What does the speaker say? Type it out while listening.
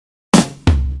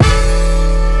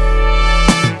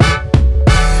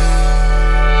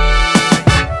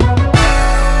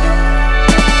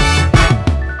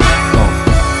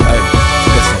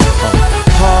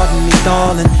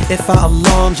if I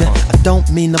alarmed you. I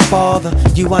don't mean to bother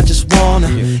you, I just wanna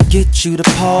get you to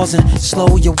pause and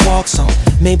slow your walk so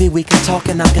maybe we can talk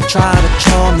and I can try to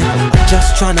charm you. I'm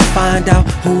just trying to find out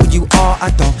who you are. I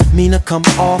don't mean to come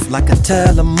off like a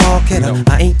telemarketer.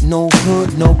 I ain't no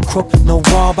hood, no crook, no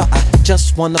robber. I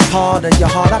just want a part of your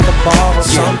heart I could borrow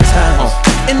sometimes.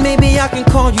 And maybe I can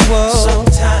call you up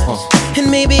sometimes. And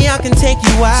maybe I can take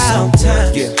you out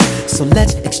sometimes. So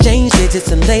let's exchange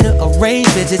digits and later arrange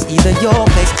visits, either your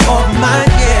place or mine.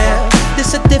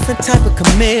 This a different type of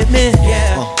commitment.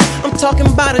 I'm talking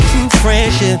about a true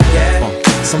friendship.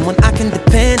 Someone I can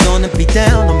depend on and be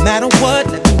down no matter what.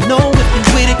 Let me know if you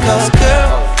with it, cause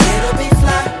girl, it'll be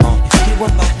fly if you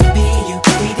were my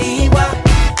B-U-D-D-Y.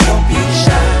 Don't be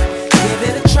shy, give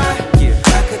it a try.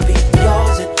 I could be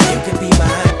yours and you can be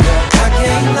mine, girl. I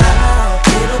can't lie,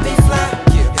 it'll be fly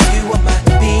if you were my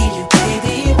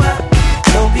B-U-D-D-Y.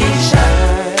 Don't be shy,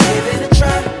 give it a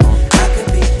try. I could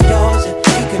be yours and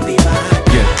you can be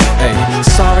mine.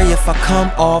 Sorry if I come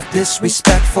off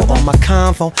disrespectful or my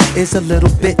convo is a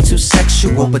little bit too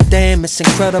sexual, but damn, it's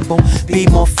incredible. Be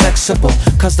more flexible,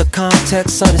 cause the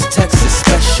context of this text is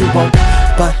special.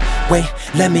 But wait,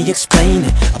 let me explain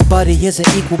it. A buddy is an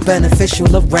equal beneficial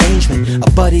arrangement.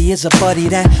 A buddy is a buddy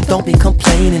that don't be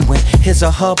complaining when his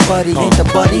or her buddy ain't the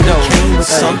buddy that came with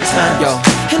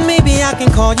sometimes. And maybe I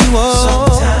can call you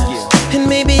up, and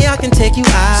maybe I can take you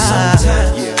out.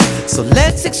 So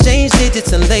let's exchange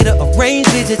digits and later arrange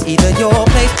visits, either your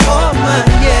place or mine.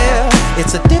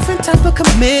 It's a different type of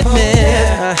commitment.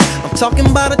 I'm talking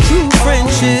about a true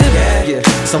friendship.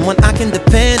 Someone I can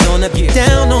depend on to be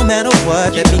down no matter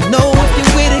what. Let me know if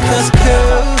you're with it, cause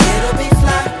girl, it'll be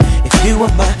fly if you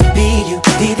were my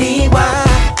B-U-D-D-Y.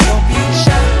 Don't be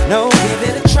shy, no, give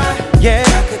it a try.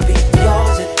 I could be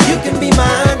yours and you can be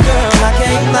mine, girl. I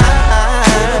can't lie.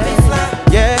 It'll be fly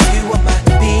if you were my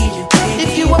B-U-D-D-Y.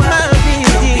 If you were my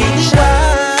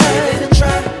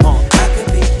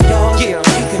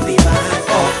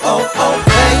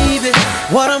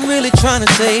what I'm really trying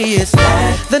to say is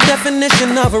the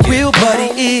definition of a real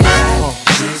buddy is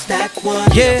she's that one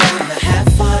gonna have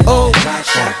fun.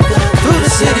 Through the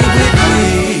city with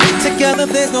me. Together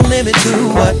there's no limit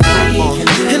to what we can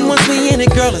do. And once we in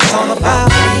it, girl, it's all about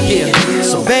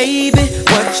So baby,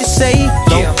 what you say?